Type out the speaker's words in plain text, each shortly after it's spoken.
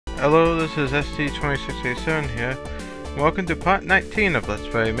Hello, this is ST2687 here. Welcome to part 19 of Let's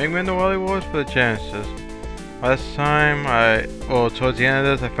Play Mega Man the Wily Wars for the Genesis. Last time towards the end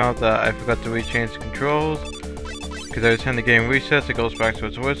of this, I found that I forgot to rechange the controls. Because every time the game resets, it goes back to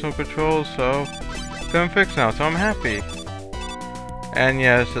its original controls, so it's been fixed now, so I'm happy. And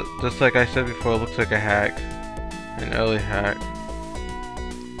yes, just like I said before, it looks like a hack. An early hack.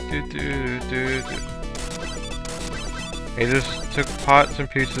 They just took parts and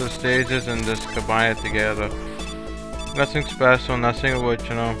pieces of stages and just combined it together. Nothing special, nothing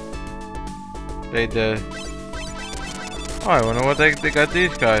original. They did. Oh, I wonder what they got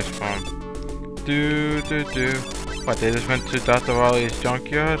these guys from. What, they just went to Dr. Wily's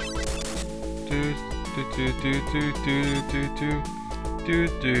junkyard?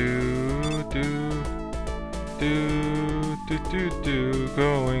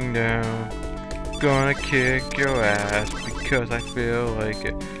 Going down. Gonna kick your ass because I feel like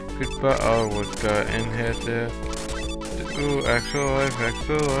it. Goodbye, oh, what got in here there? Ooh, extra life,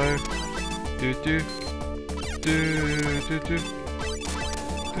 extra life.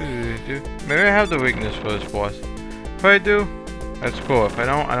 Maybe I have the weakness for this boss. If I do, that's cool. If I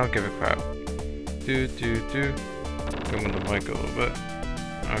don't give a crap. Come on the mic a little bit.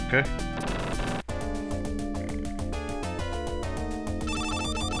 Okay.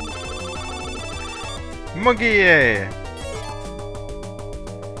 Monkey, yeah!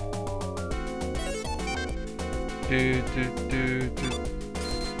 Is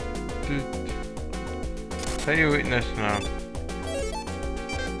that your weakness now?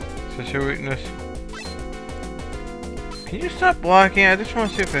 Is that your weakness? Can you stop blocking? I just want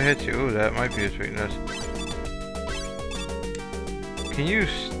to see if it hits you. Ooh, that might be his weakness. Can you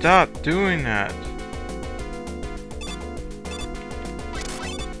stop doing that?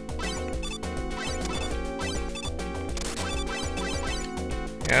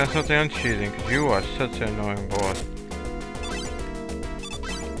 Yeah, that's something I'm cheating, because you are such an annoying boss.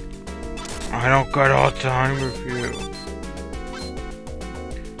 I don't got all time with you.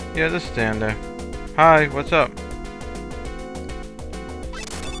 Yeah, just stand there. Hi, what's up?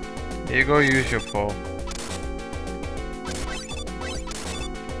 Here you go, use your pole.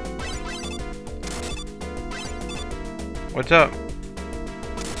 What's up?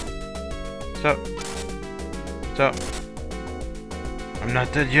 What's up? What's up? I'm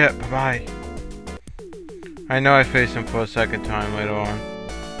not dead yet, bye-bye. I know I faced him for a second time later on.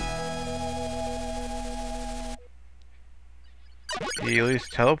 He at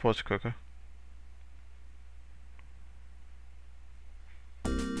least teleports quicker.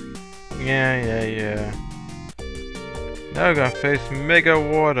 Yeah. Now we're gonna face Mega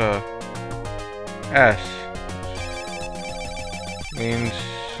Water. S. Means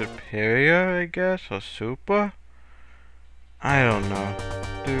superior, I guess, or super? I don't know.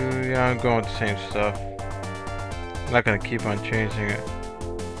 Dude, yeah, I'm going with the same stuff. I'm not gonna keep on changing it.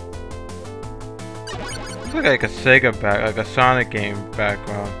 Looks like a Sega like a Sonic game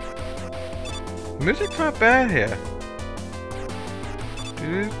background. The music's not bad here.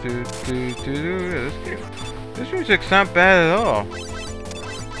 This music's not bad at all.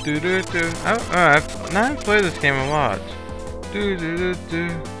 I've played this game a lot.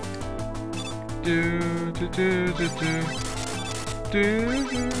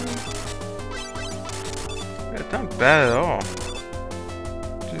 It's not bad at all.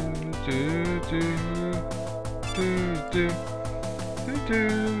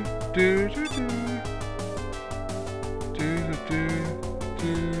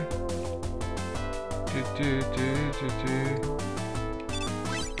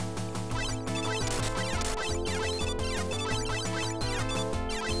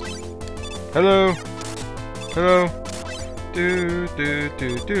 Hello.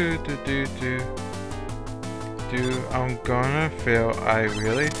 I'm gonna fail, I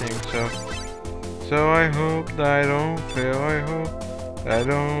really think so. So I hope that I don't fail, I hope that I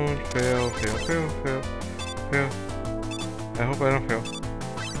don't fail. I hope I don't fail.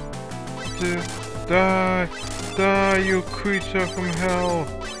 Die, you creature from hell.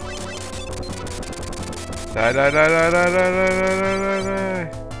 Die.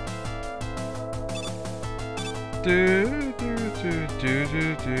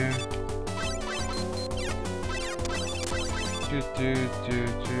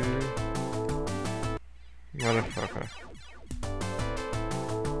 Motherfucker.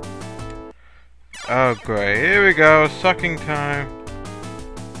 Oh great, here we go, sucking time.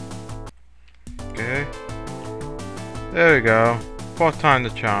 Okay. There we go. Fourth time the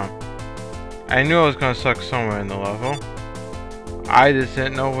charm. I knew I was gonna suck somewhere in the level. I just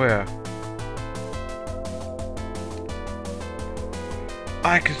didn't know where.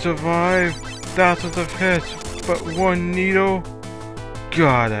 I can survive thousands of hits, but one needle?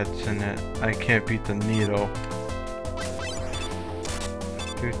 God, that's in it. I can't beat the needle.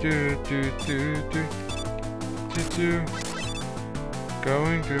 Do do do do do do do.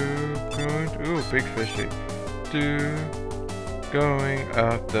 Going to, ooh, big fishy. Going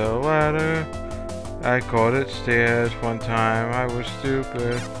up the ladder. I called it stairs one time. I was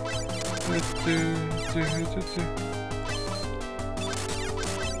stupid.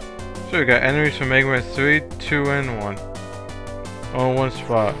 So we got enemies from Mega Man 3, 2, and 1. All in one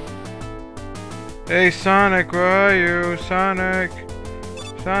spot. Hey Sonic, where are you? Sonic!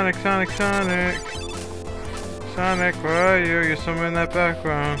 Sonic, Sonic, Sonic! Sonic, where are you? You're somewhere in that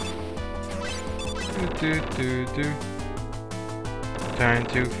background. Time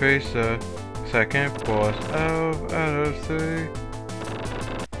to face the second boss out of 3.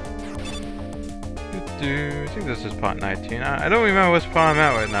 I think this is part 19. I don't remember which part I'm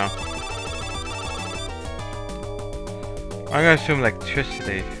at right now. I'm gonna assume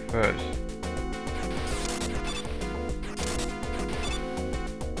electricity first.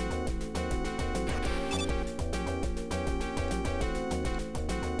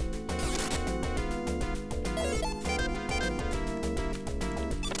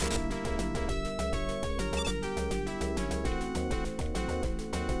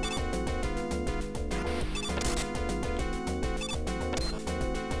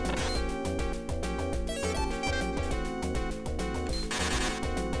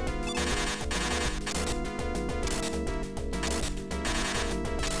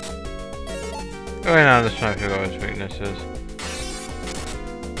 Right now I'm just trying to figure out what his weakness is.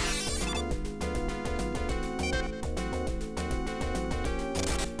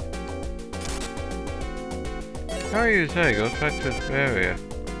 How are you say? Goes back to this area.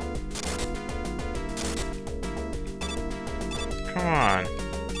 Come on.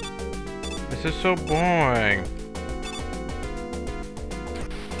 This is so boring.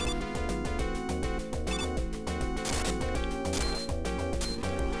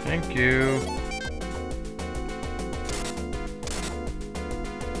 Thank you.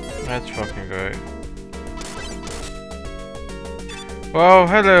 That's fucking great. Well,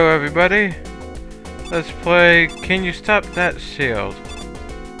 hello everybody. Let's play Can You Stop That Shield?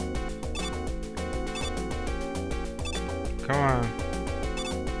 Come on.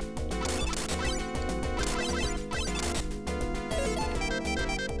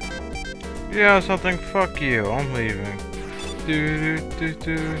 Yeah, something, fuck you, I'm leaving. Do do do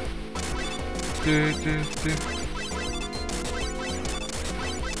do. Do do do.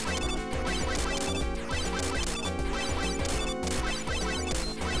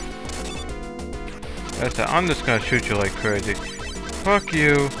 That's it. I'm just gonna shoot you like crazy. Fuck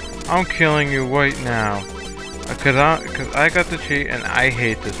you. I'm killing you right now. Cause I got the cheat and I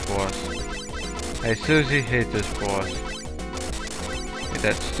hate this boss. I seriously hate this boss. And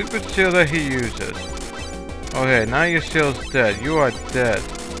that stupid shield that he uses. Okay, now your shield's dead. You are dead.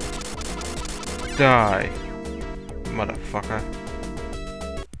 Die. Motherfucker.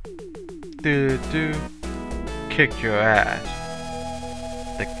 Do. Kicked your ass.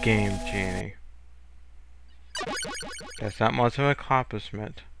 The game genie. That's not much of an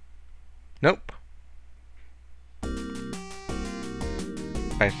accomplishment. Nope.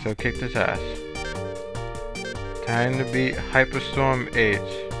 I still kicked his ass. Time to beat Hyperstorm H.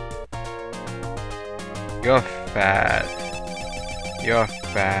 You're fat. You're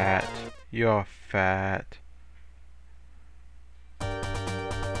fat. You're fat.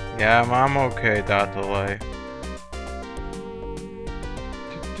 Yeah, I'm okay, Dr. Lay.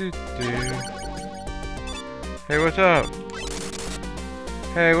 Hey, what's up?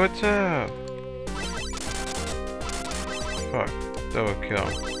 Hey, what's up? Fuck, double kill.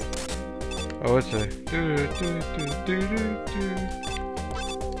 Oh, what's it?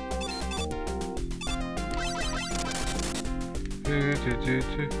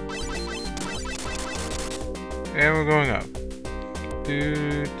 And we're going up.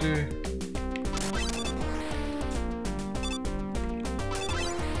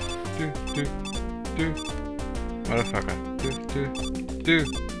 Motherfucker.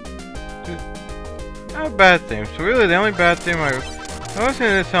 Not a bad theme. So really the only bad theme I was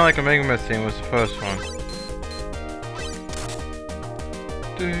saying it sounded like a Mega Man theme was the first one.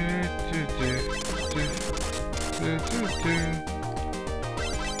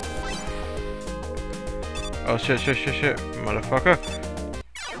 Oh shit, motherfucker.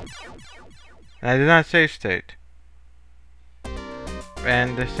 And I did not save state.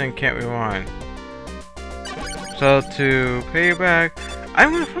 And this thing can't rewind. So to pay you back,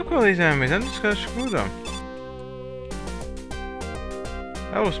 I'm gonna fuck all these enemies. I'm just gonna screw them.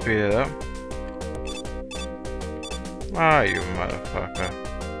 That will speed it up. Ah, you motherfucker.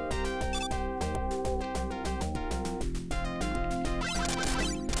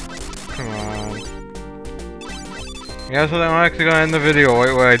 Come on. Yeah, so I'm actually gonna end the video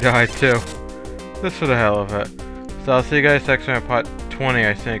right where I died too. Just for the hell of it. So I'll see you guys next time at part 20,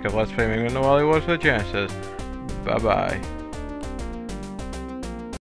 I think, of Let's Play Mega Man the Wily Wars for the Genesis. Bye bye.